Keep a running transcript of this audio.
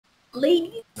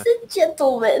Ladies and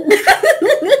gentlemen.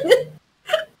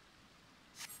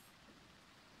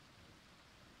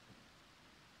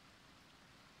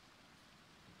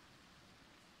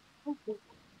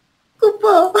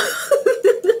 Kupo.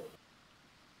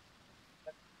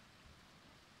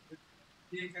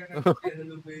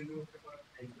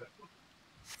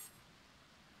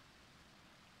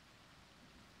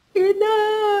 Yun na.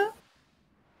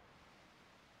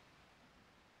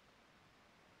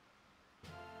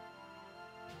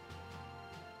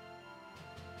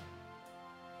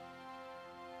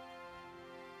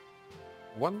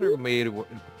 Wonder may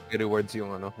rewards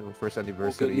yung yung first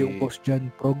anniversary. Okay, yung post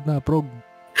dyan. Prog na, prog.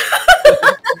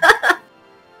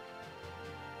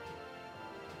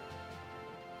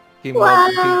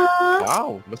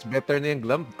 Wow! Mas better na yung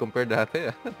glove compared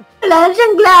dati. Wala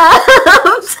siyang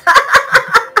gloves.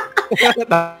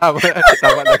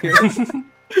 Tama lang yun.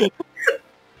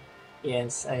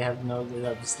 Yes, I have no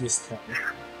gloves this time.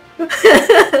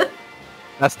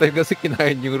 Last time kasi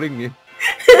kinain yung ring eh.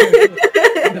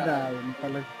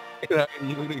 Kinain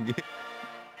yung ring eh.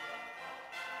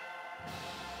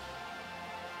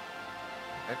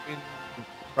 I mean,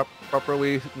 proper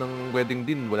way ng wedding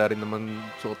din, wala rin naman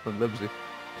suot ng gloves eh.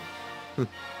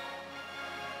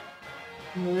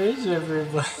 Where's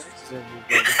everybody?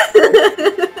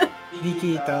 Hindi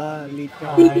kita. Late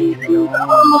ka.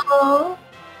 Oh.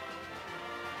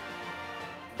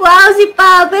 Wow, si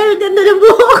Pavel. Ganda na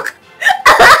buhok.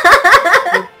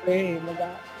 Okay,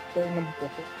 mag-a-actor ng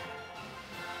buhok.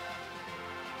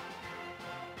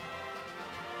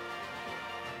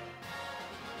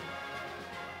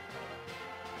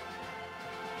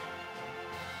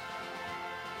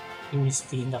 Si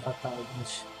Misty, nakatawag na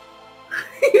siya.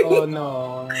 Oh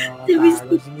no, Si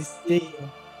nakatago si Misty.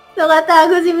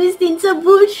 Nakatago si Mistin sa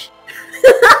bush.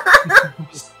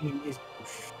 Misty is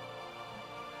push.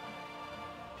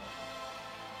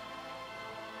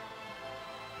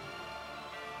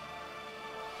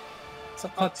 Sa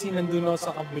cutscene, nandun ako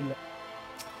sa kabila.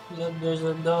 There's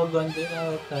a dog on the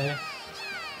outside.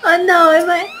 Oh no,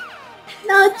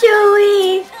 No,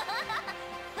 Chewie.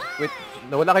 Wait,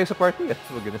 nawala kayo sa party ah.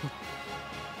 Wag ganun.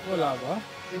 Wala ba?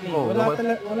 Oh,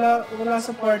 Wala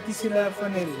sa party sila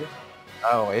Fanelia.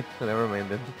 Ah, okay. Never mind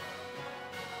then.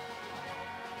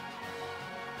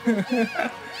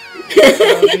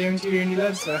 Sabi yung cheer nila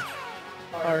sa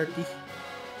party.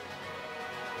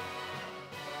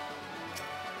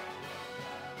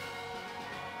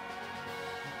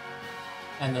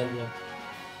 Fanelia.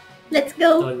 Let's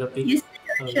go. Solo pick. Use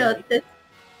the shot.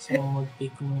 Gusto mo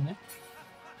mag-pick muna?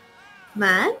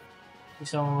 Man?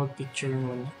 Gusto mo mag-picture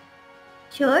muna?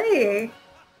 Sure.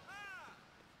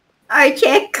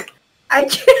 Check.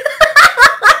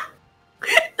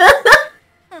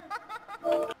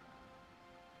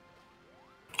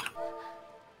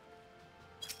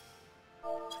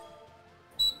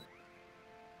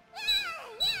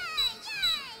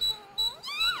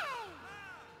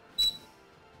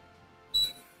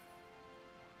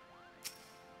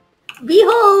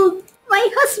 Behold, my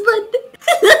husband.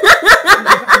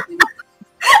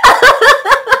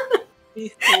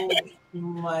 Behold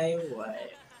my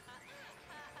wife.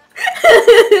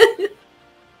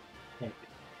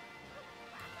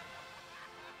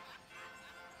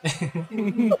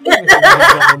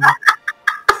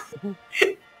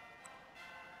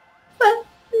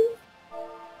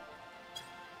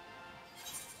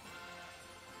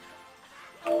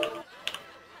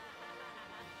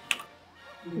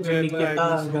 Rinig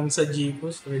kita hanggang sa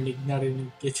Jeepos, rinig na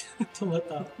rinig kita.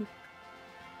 Tumatawa.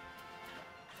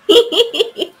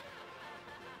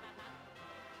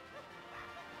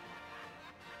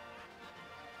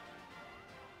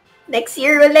 Next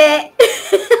year ulit.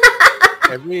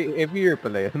 Every year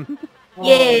pala yan.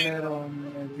 Yeah.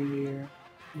 Every year.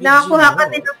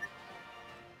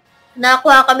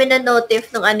 Nakakuha kami ng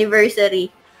notif ng anniversary.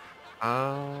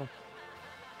 Ah.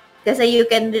 Kasi you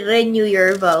can renew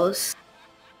your vows.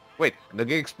 Wait,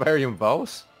 nag-expire yung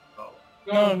vows?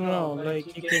 No. Like,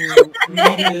 you can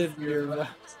relive your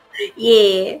vows.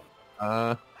 Yeah.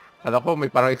 Alam ko may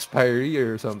parang expiry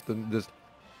or something. Just...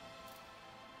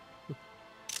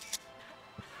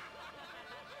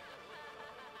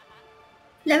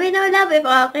 Let me know, love, if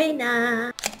okay na.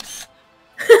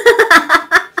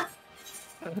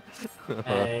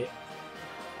 Ay,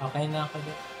 okay na ako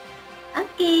dito.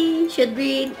 Okay, should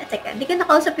we... Teka, di ka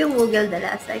nakausap yung Google the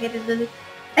last. I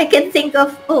can think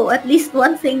of, at least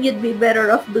one thing you'd be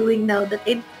better off doing now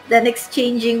than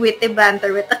exchanging witty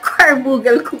banter with a car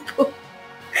Google ko po.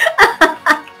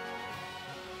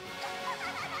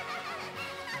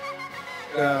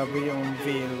 Grabe yung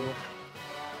veil.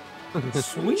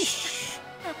 Swish!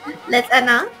 Let's,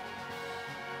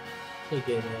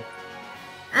 Sige na.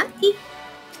 Aki.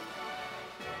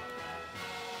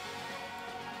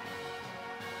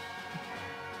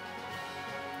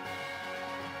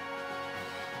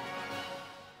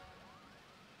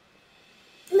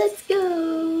 Let's go.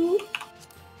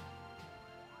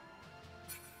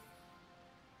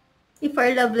 If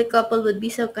our lovely couple would be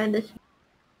so kind of...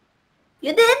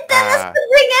 You didn't tell us to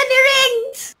bring any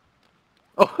rings!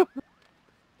 Oh,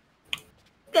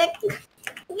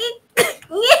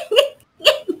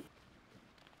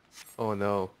 oh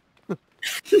no.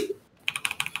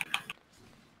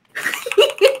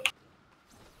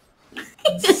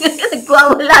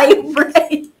 Nagwawala yung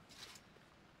bride.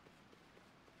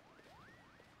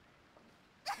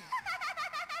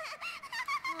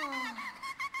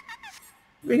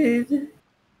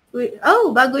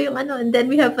 Oh, bago yung ano. And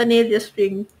then we have Fanelia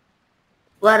string.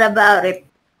 What about it?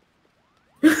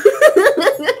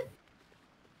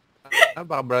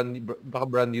 Baka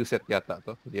brand new set yata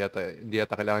to. Hindi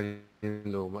yata kailangan yung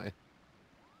luma eh.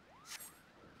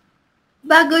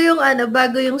 Bago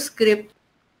yung script.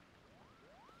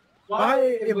 Baka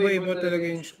iba-iba talaga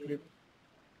yung script.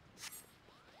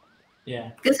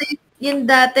 Yeah. Kasi yung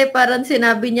dati parang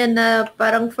sinabi niya na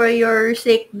parang for your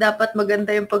sake dapat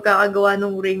maganda yung pagkakagawa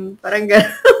ng ring. Parang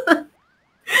gano'n.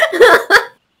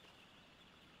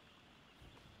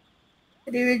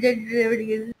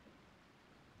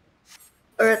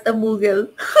 Or at a Mughal.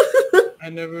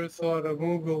 I never thought a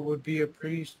Mughal would be a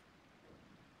priest,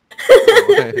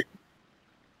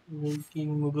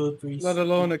 Making Mughal priest. let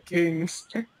alone a king.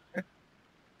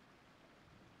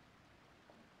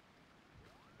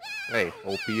 Hey,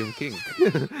 OP yung king.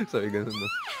 Sabi ganun no.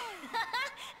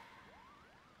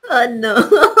 Oh no.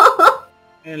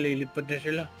 Eh, lilipad na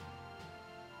sila.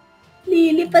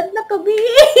 Lilipad na kami.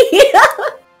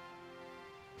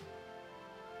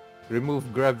 Remove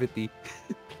gravity.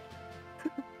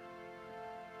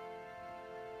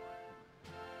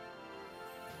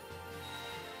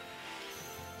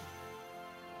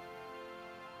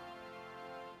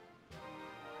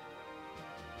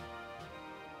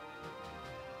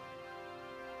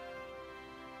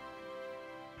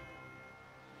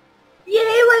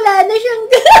 Yay, wala na siyang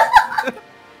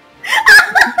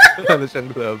Wala na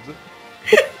siyang gloves.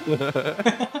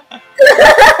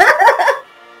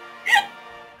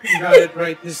 Got it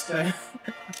right this time.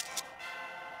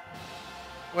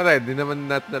 Wala, hindi naman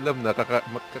natin alam na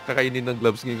kakainin ng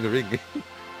gloves ngayong ring eh.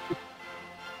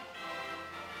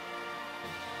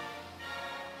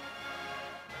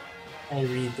 I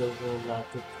read over a lot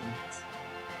of things.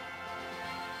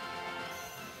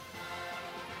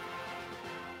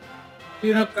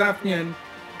 Pinag-craft niyan.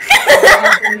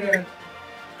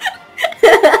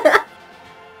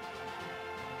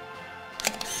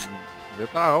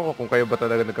 Nata ako kung kayo ba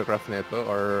talaga nagka-craft nito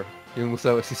or yung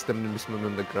sa system na mismo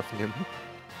nung nag-craft niyan.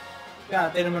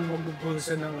 Dati naman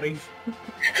magbubulsa ng ring.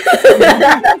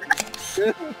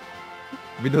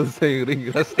 Binulsa yung ring.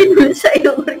 Pinulsa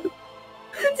yung ring.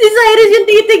 Si Cyrus yung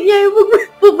titig niya yung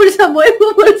pupulsa mo,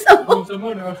 Bulsa mo,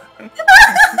 no?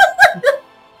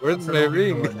 Where's my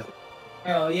ring?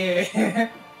 Hell yeah.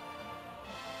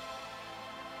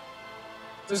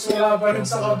 Tapos wala pa rin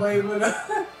sa kamay mo na.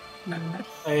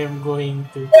 I am going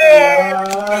to.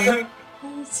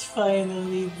 It's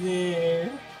finally there.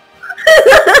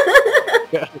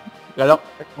 Kala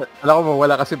ko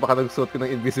mawala kasi baka nagsuot ko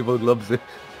ng invisible gloves eh.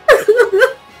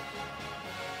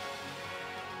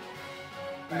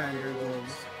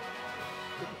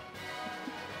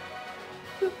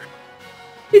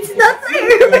 It's not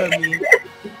there.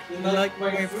 You like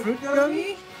my fruit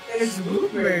gummy? It's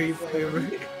blueberry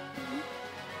flavored.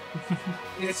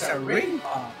 It's a ring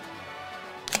pop.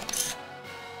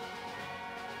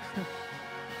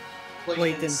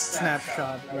 Blatant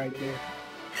snapshot right there.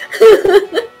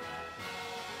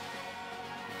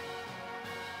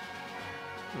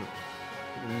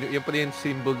 Yan pala yung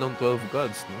symbol ng 12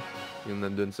 gods, no? Yung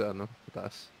nandun sa ano,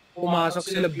 taas. Pumasok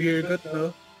sila beer gut,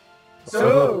 no?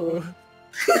 So,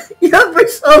 You have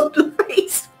resolved to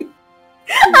face me.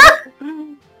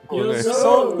 You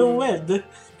resolved to wed.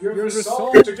 you're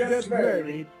resolved to get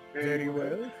married. Very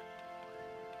well.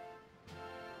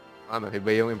 Ano,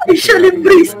 iba yung I shall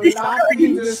embrace this.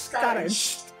 Laughing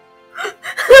discouraged.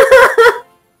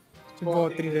 Si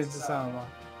Botri rin sasama.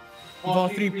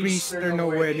 Botri priest or no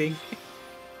wedding.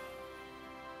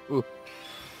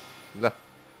 Wala.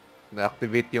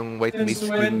 Na-activate yung white mage Since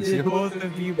when skills did yung both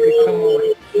of you become a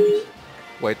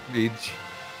white mage.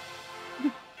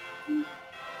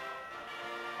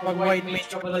 Pag white mage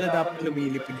ka pala dapat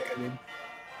lumilipid ka din.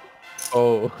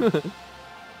 Oh.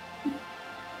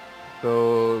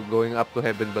 So, going up to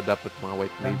heaven ba dapat mga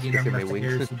white mage Lagi kasi nang may nasa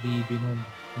air wings? si baby nun.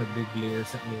 Nag-glare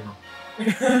sa air.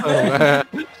 Oo nga.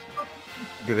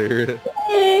 Glare.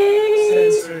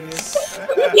 Censorness.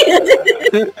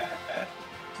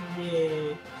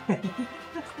 Yay.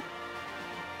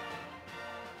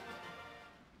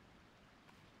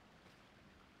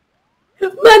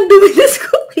 Man, dumi na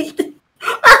scoopy.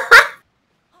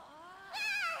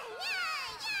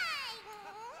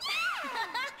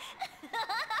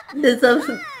 That's an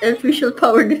official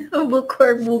power ng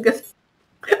Bukor Bugas.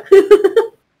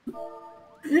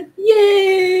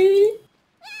 Yay!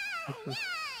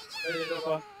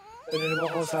 Pwede na ba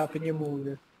kausapin yung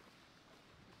Muga?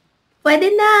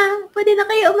 Pwede na. Pwede na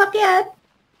kayo umakyat.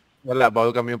 Wala,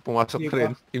 bawal kami yung pumasok Di ba?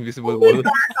 rin. Invisible wall.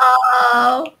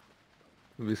 Oh.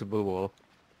 Invisible wall.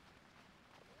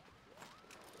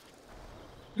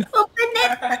 Open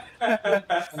it.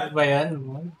 Ano ba yan?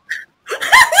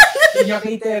 Hindi niya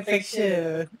kita effects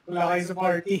siya. Wala kayo sa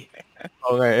party.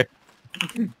 Okay.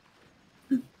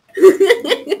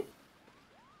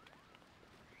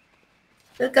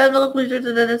 Come to conclusion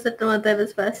to the set naman time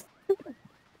is fast.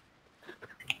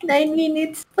 9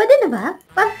 minutes. Pwede na ba?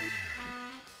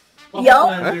 Yo!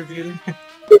 Vanderbilt.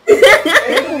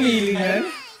 Pwede pumili nga.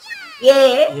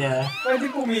 Yeah! Yeah.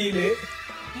 Pwede pumili.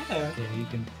 Yeah. Yeah, you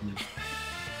can pumili.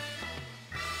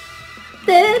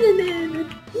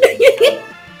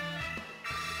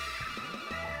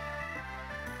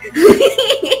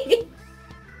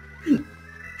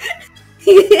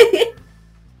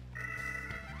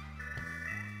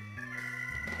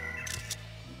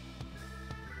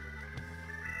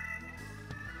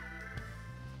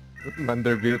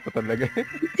 Vanderbilt pa talaga.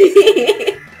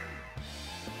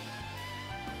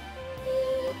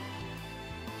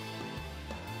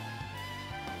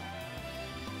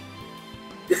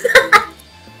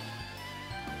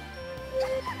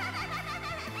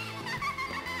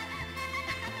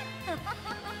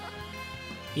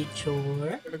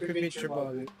 Picture. Pag-picture ba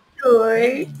ulit? Sure.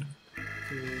 Okay.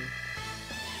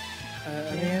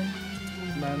 Ano yan?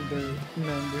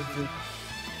 Vanderbilt.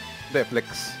 Hindi, flex.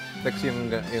 Flex yung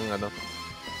ano.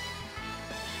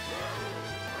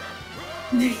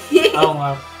 Oo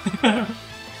nga.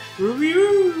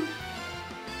 Review!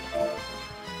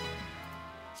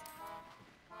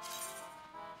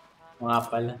 Mga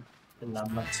pala.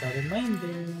 Salamat sa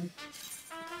reminder.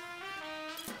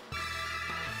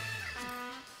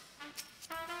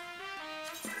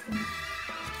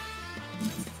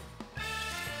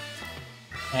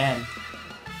 Ayan.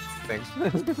 Thanks.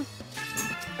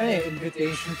 Ay,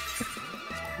 invitation.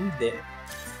 Hindi.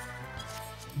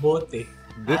 Bote.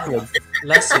 This one.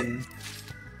 Lasing.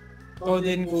 Oo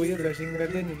din kuya, lasing ka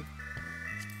din eh.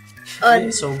 On.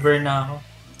 Sober na ako.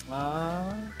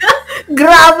 Ah.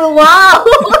 Grabe, wow!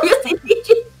 Yung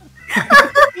sinigit. 1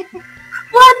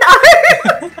 hour!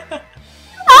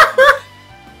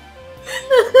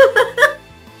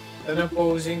 Ano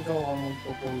posing ko kung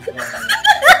magpo-pose na ako.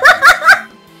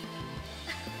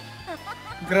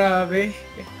 Grabe.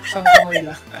 Isang kamay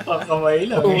lang. Pakamay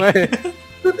lang Oo eh. nga eh.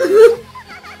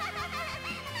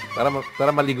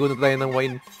 Tara maligo na tayo ng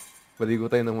wine.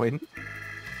 Maligo tayo ng wine.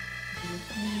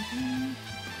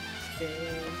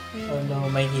 Oh no,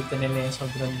 makikita nila yung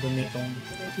sobrang dumi kong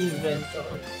event.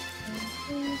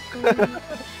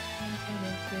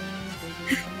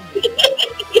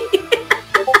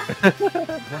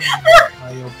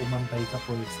 Ayaw pumantay ka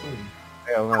po ito eh.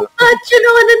 Ayaw nga. Macho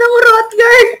naman na ng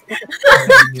Rotgar!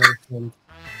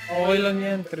 Okay lang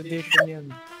yan, tradition yan.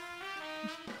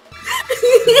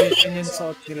 Tradition yan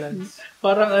sa Ottilans.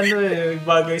 Parang ano eh,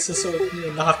 bagay sa suot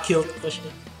niya. Naka-kilt pa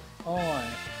siya. Oo nga.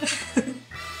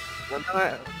 Ganda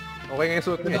nga. Okay nga yung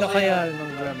suit Ganda niya. kaya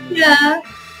ng Grammy. Yeah.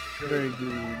 Very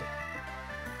good.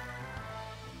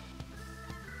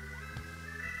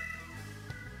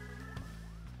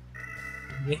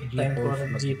 Okay, time for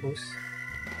G-pose.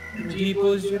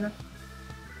 G-pose yun ah.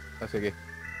 Ah, sige.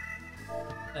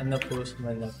 Ano pose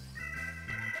man lang.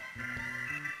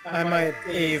 I might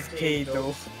AFK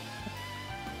though.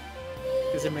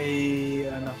 Kasi may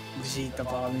bisita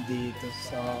pa kami dito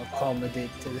sa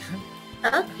accommodate to them.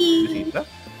 Okay. Bisita?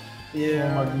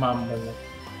 Yeah. Magmamba lang.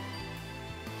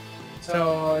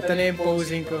 So, ito na yung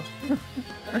posing ko.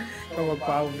 Kung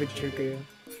magpa-picture kayo.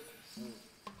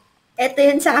 Ito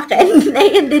yun sa akin.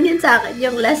 Ayun din yun sa akin.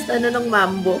 Yung last ng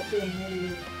mambo.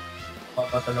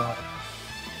 Papatulong ako.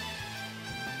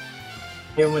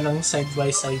 Ayaw mo ng side by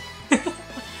side.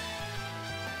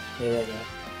 Yeah.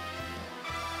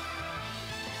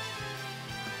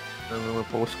 Ano mga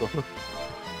post ko?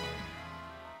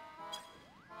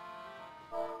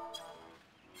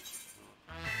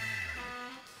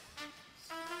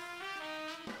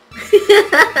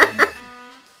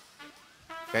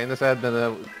 Kinda sad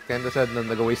na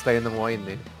nag-waste tayo ng wine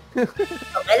eh.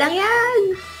 Okay lang yan.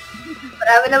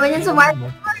 Marami naman yan sumart.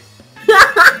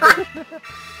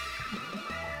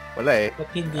 Wala eh.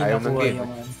 Ba't hindi Ayaw ng nakuha game,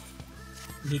 yung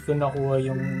hindi ko nakuha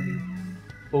yung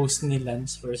post ni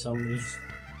Lance for some reason.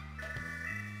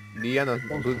 Hindi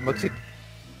mag-sit.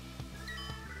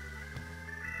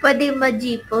 Pwede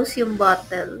ma-G-pose yung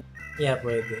bottle. Yeah,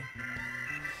 pwede.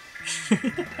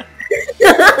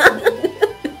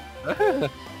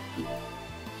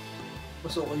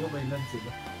 Gusto ko yung may Lance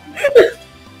sila.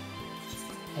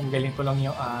 Ang galing ko lang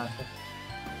yung ata.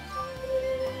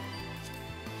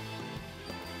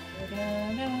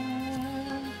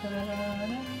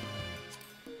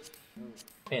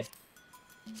 Pet.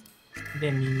 Hindi,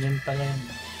 minion pala yun.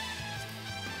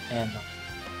 Ayan o.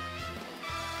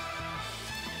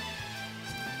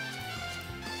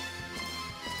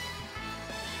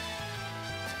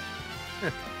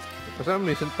 For some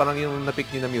reason, parang yung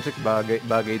na-pick nyo na music, bagay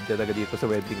talaga dito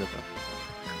sa wedding na to.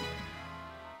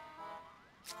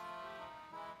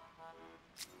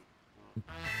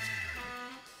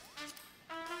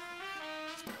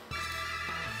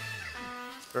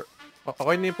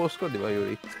 Okay na yung post ko, di ba,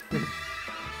 Yuri?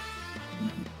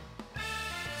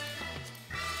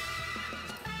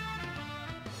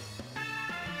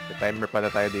 May timer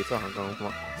pala tayo dito, hanggang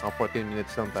 14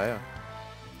 minutes lang tayo.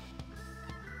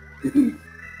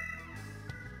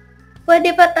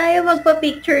 Pwede pa tayo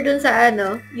magpa-picture dun sa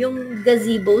yung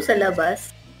gazebo sa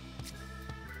labas.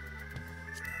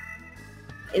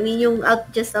 I mean, yung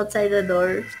just outside the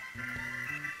door.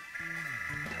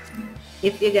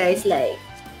 If you guys like.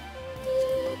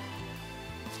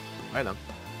 Okay lang.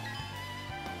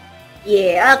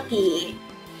 Yeah, okay.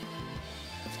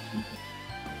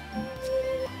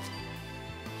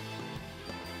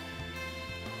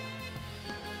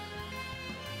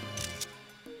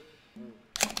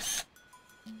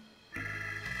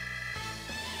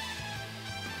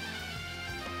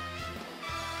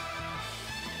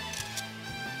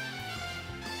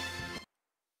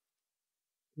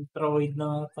 Introid na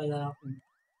nga pala ako.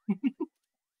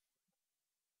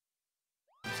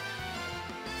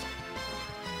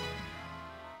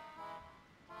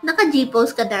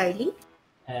 Naka-G-pose ka, darling?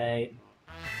 I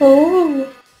Oh.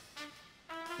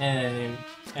 and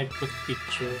I put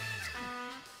picture.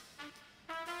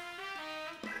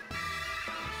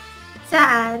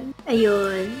 Saan?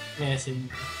 Ayun.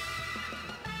 Messenger.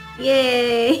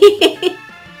 Yay!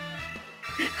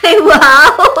 Ay,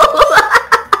 wow!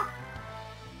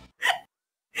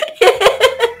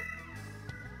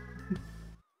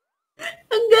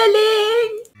 Ang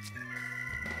galing!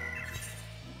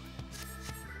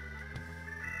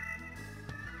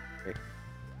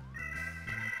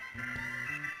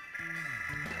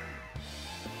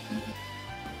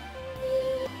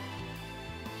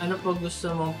 Ano pa gusto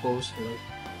mong post, Lord?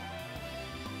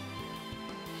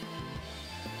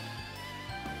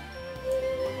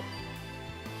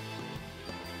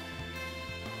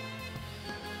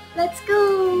 Let's go!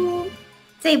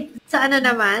 Sa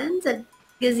naman? Sa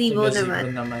gazebo naman?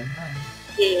 naman.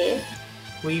 Yeah.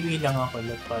 Wiwi lang ako,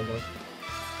 Lord, follow.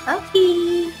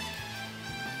 Okay.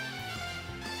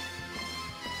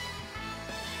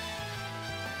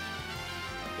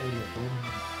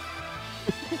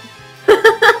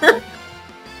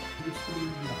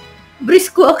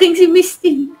 Brisk walking si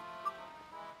Misty.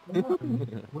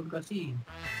 Huwag kasi.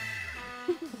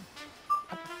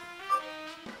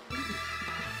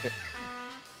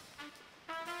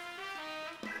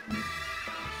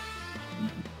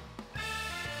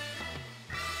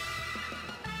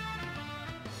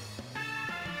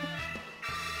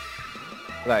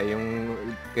 Wala, yung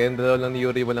kayong dalawa lang ni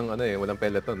Yuri walang walang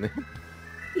peloton eh.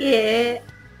 Yeah.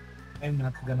 I'm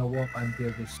not gonna walk until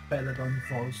this peloton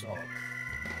falls off.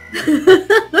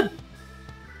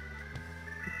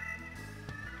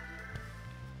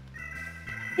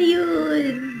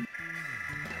 Ayun.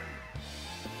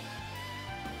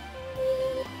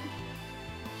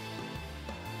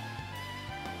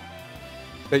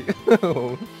 Ay,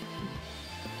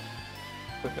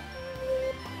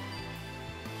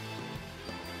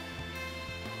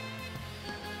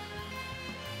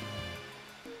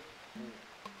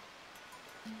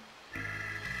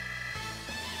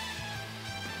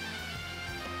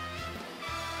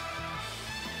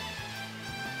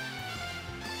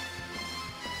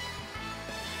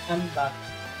 I'm back.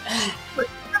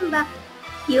 Welcome back.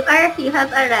 You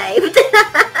have arrived.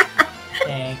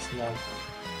 Thanks, love.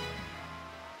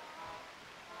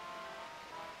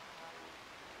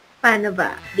 Paano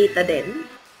ba? Dito din?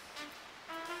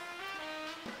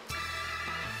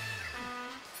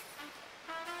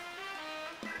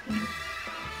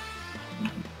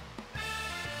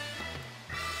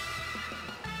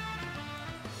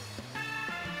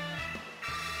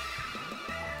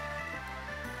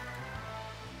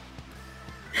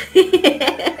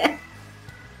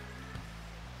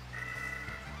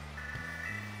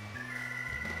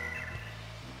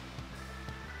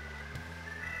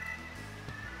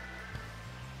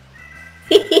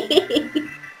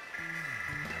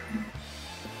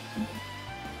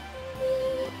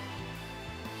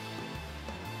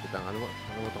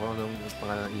 Nakalimutan ko lang ng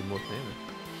pangalan ng emote na yun.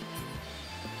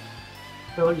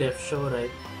 Show left, show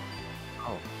right.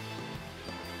 Oh.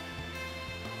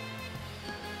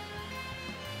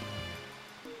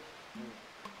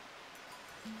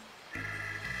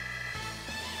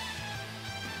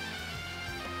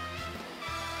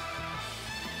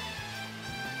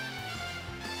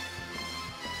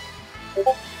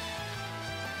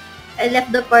 I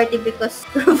left the party because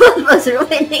Robot was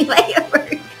ruining my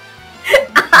work.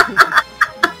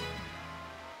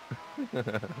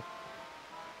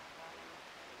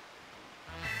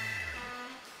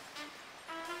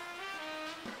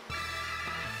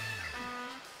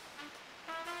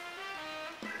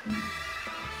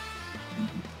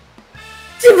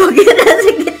 Sibugin na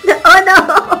sa gitna. Oh no!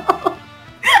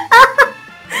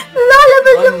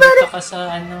 Lalabas yung parang... Ka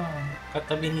sa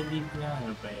katabi ni Liv niya.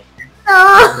 Ano ba eh? No!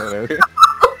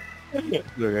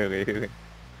 Okay.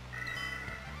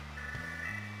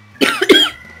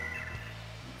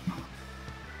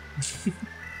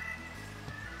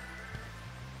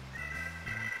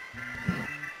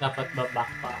 Dapat babak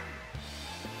pa.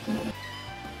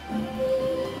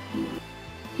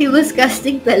 He was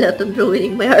casting Peloton,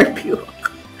 ruining my RP walk.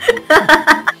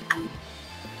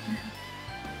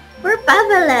 For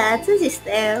Pamela, it's a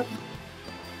system.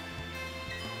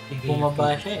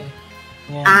 Bumaba siya eh.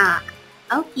 Yeah. Ah,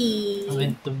 okay. I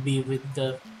went to be with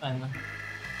the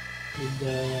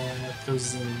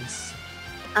cousins.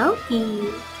 Okay.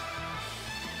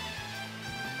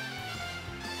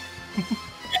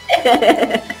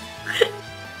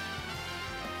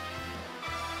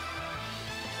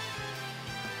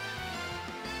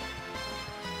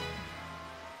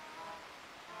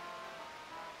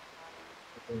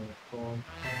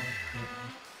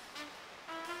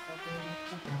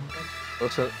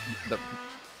 Also,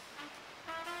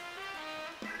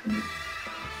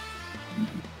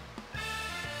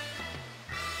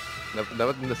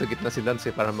 dapat nasa gitna si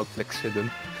Lance para mag-flex siya dun.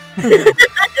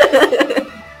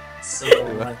 So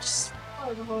much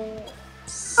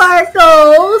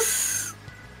Sparkles!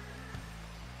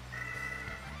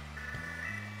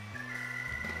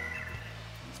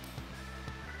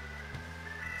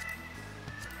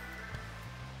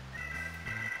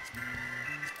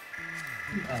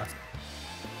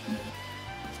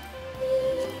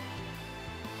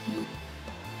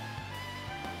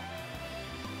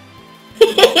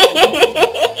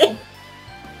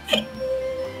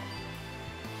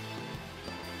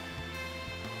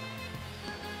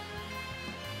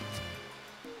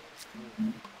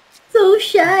 So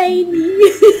shiny.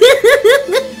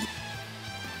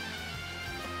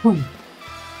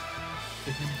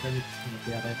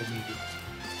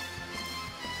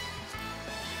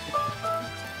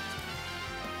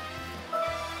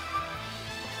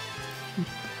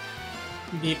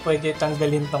 Hindi pwede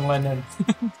tanggalin tong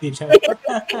Hindi siya.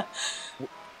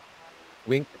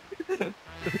 Wink.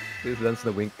 This Lance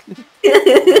na wink.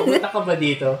 Pumunta ka ba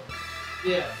dito?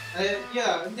 Yeah.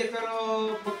 Hindi, pero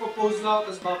magpo-pose lang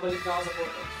ako, tapos babalik na ako sa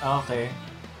photo. Okay.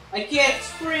 I can't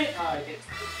sprint! I can't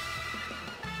sprint.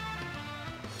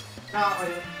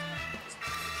 Nakakayo.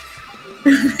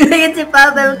 Ayan si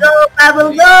Pavel, go! Pavel,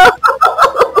 go!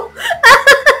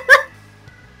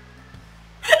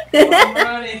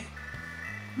 Marami.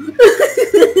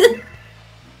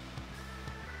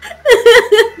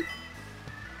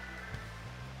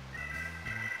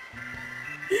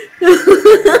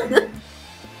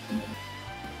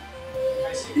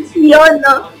 Yun,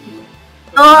 no?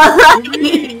 Oh,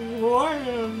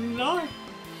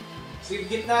 Sige,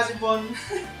 gitna si Bon.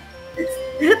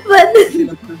 but...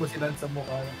 Sinapul mo sila sa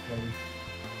mukha.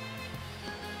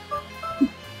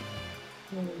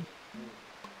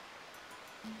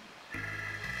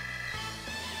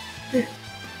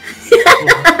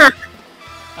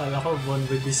 Alam ko, born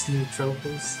with this new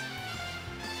tropos.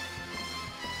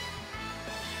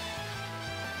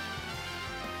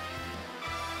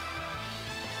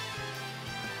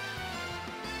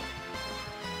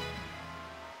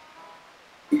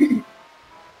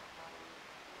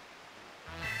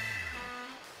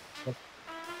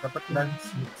 Dapat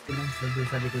Lance, si Lance nandun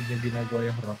sa likod niya ginagawa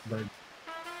yung rock guard.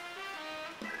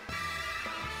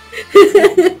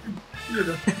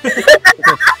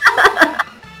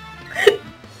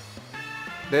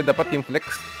 Hindi, dapat yung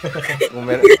flex. Kung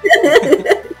meron...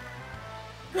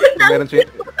 Kung meron siya...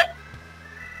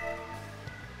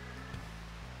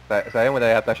 Sayang wala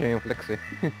yata siya yung flex eh.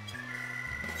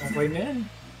 Okay na yan.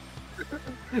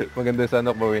 Maganda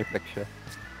sana kung may flex siya.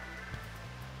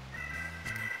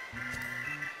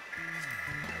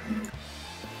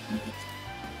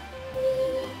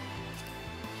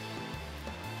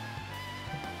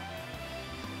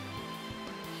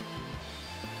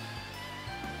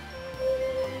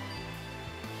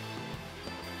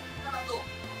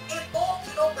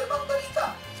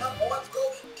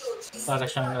 Para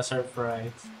siyang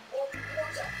na-surprise.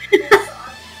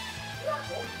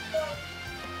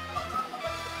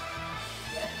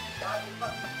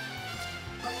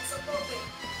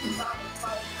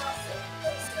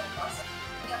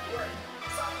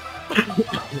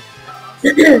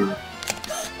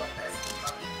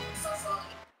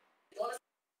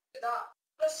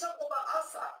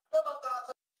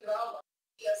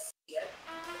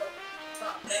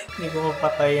 Hindi ko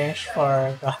mapatay yung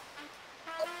Sparka.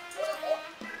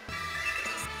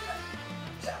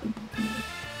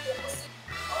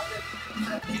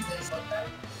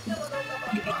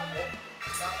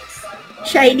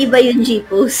 Shiny ba yung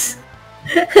Jeepos?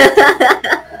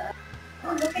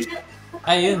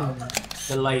 Ayun.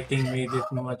 The lighting made it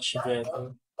much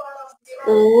better.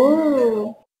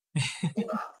 Oh.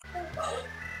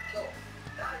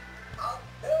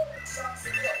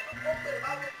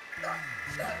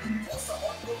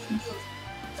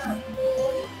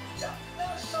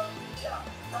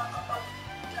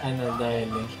 Ano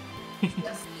dahil eh.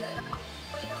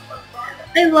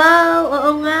 Ay, wow.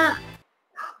 Oo nga.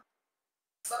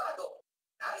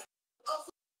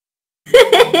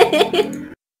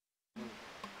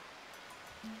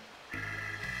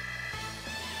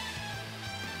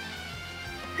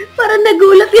 Parang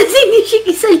nagulat kasi ni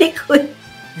Shiki sa likod.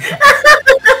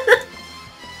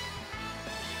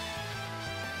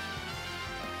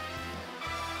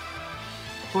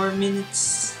 4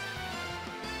 minutes.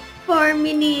 4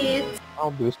 minutes.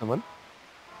 Ang bilis naman.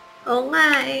 Oo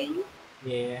nga eh.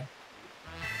 Yeah.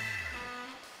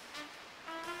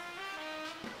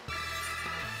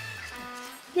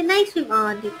 Can I swim?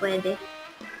 Oh, di pwede.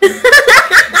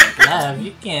 Love,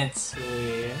 you can't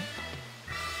swim.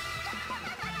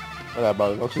 Wala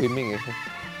ba ako swimming eh.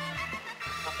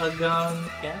 Nakagown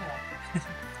ka.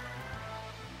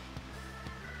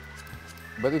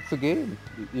 But it's a game.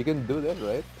 You can do that,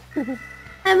 right?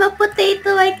 I'm a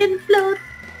potato. I can float.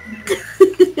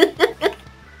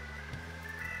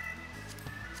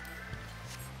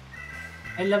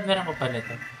 I love, meron ko pa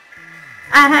nito.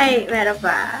 Ay, meron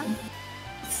pa.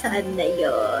 Saan na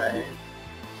yun?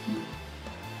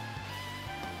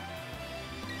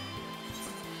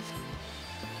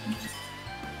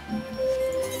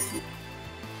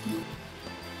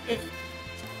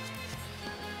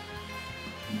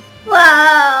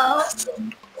 Wow!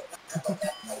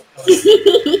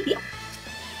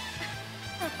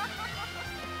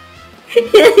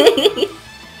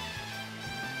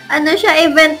 Ano siya,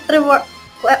 event reward,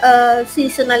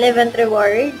 seasonal event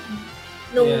reward?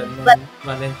 Nung Yeah,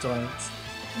 Valentine's.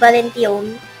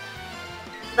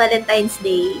 Valentine's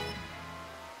Day.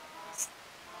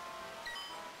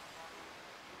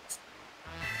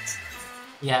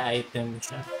 Yeah, item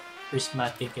siya.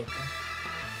 Prismatic ito.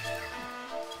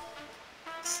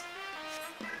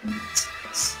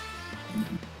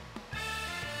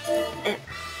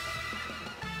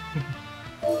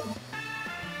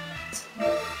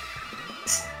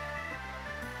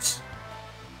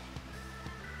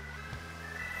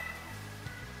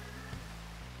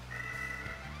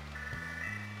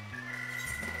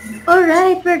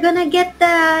 Alright, we're gonna get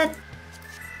that.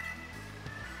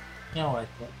 Yung what?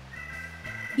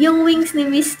 Yung wings ni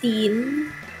Miss Teen.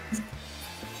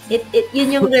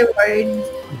 Yun yung reward.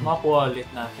 Makuha ulit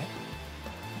natin.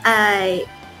 Ay,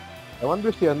 I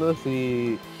wonder si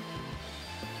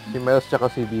Miles tsaka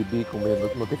si BB kung may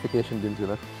notification din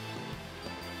sila.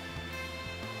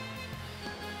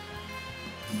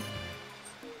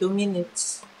 Two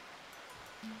minutes.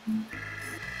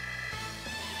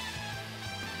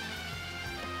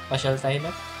 Pasyal tayo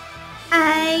na?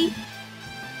 ay.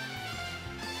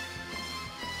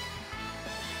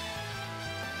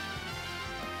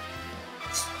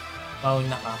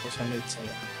 Mauna ka ako sa nude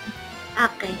sa'yo.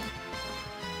 Okay.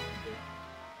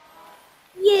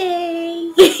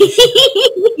 Yay!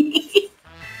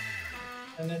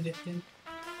 Ano din yun?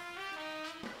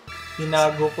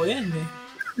 Tinago ko yan eh.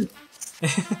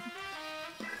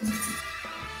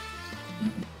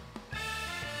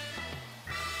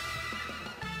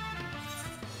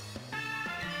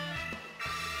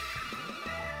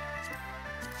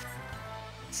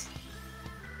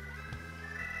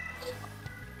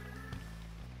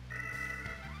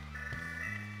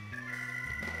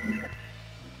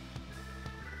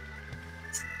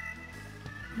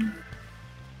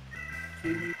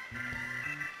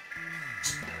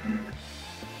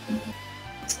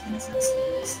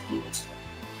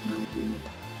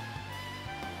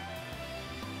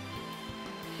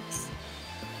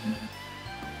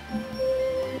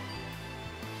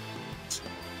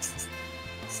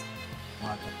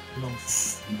 Tatlong.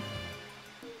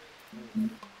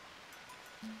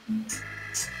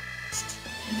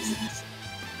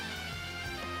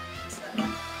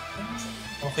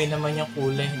 Okay naman yung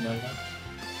kulay, no?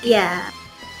 Yeah.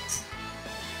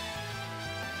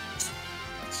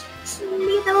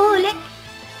 Hindi kita mahuli.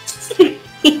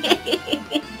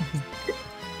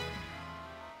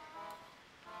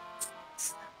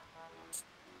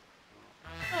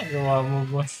 Ay, gawa mo,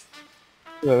 boss.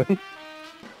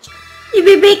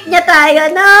 Ibibake niya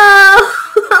tayo, no!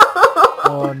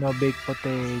 Oh, no baked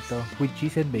potato. With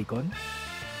cheese and bacon?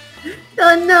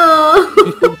 Oh no!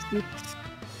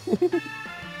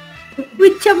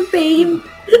 With champagne.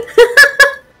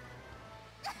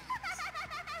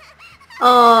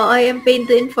 Oh, I am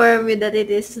pained to inform you that it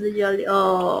is the Jolly.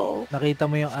 Oh. Nakita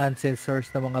mo yung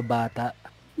ancestors ng mga bata.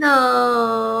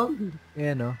 No.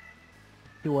 Ayan, oh.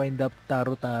 Si wind up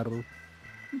taro-taro.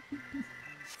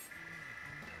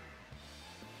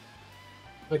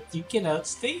 But you cannot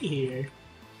stay here.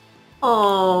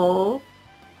 Oh.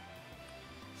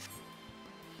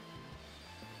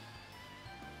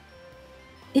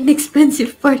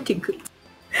 Inexpensive party goods.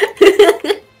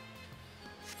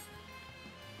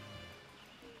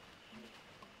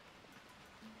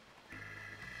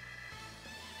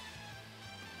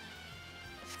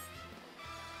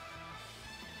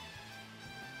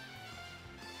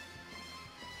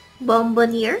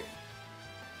 Bombonier?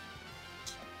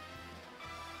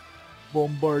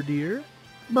 Bombardier?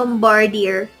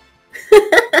 Bombardier.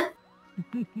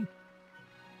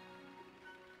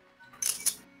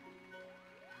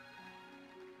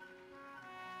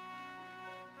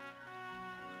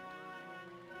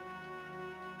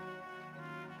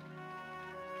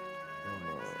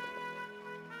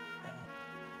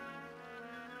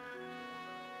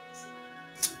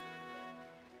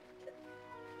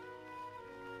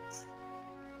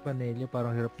 Fanelia,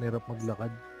 parang hirap na hirap maglakad.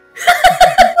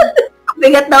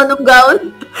 Bigat daw ng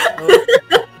gown.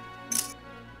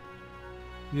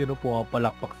 Yun o,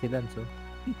 pumapalakpak si Lance, oh.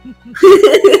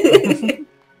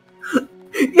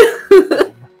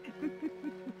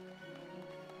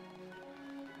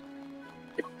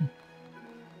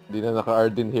 Hindi na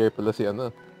naka-Arden hair pala si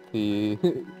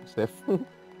Steph.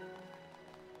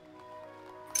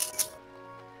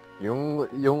 yung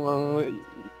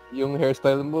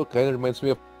hairstyle mo kind of reminds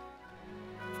me of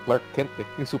Clark Kent,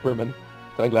 yung Superman.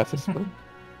 Saka glasses mo.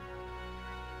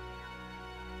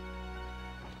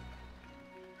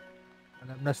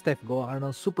 Alam na, Steph, gawa ka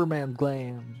ng Superman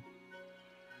glam.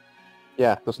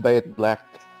 Yeah, tapos dye it black.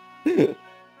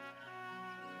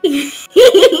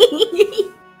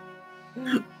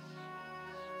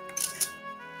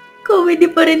 Comedy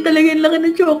pa rin talaga yung laki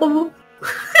ng choco mo.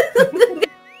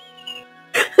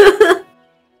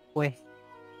 Weh.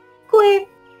 Quick.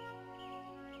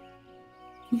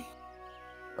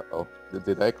 Uh-oh.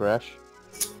 Did I crash?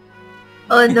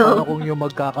 Oh Ano no. kung yung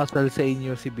magkakasal sa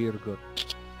inyo si Virgo?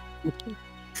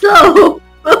 So,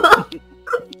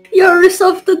 you're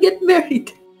resolved to get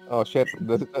married. Oh shit,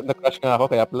 na-crash nga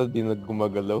ako kaya pala di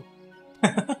nagumagalaw.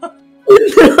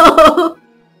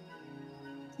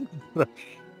 No.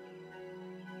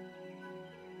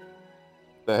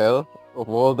 The hell?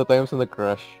 Of all the times na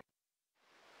nag-crash.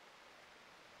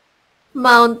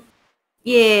 Mount.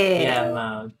 Yeah. Yeah,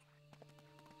 Mount.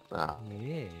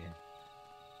 Yeah.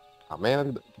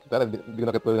 Man, hindi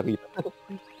ko nakita.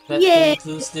 That Yay!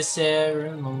 concludes the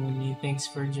ceremony. Thanks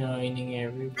for joining,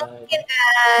 everybody.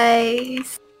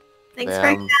 Guys. Thanks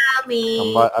for Damn.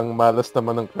 coming. Ang malas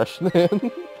naman ng crush na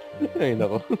yan. Ay,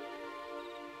 nako.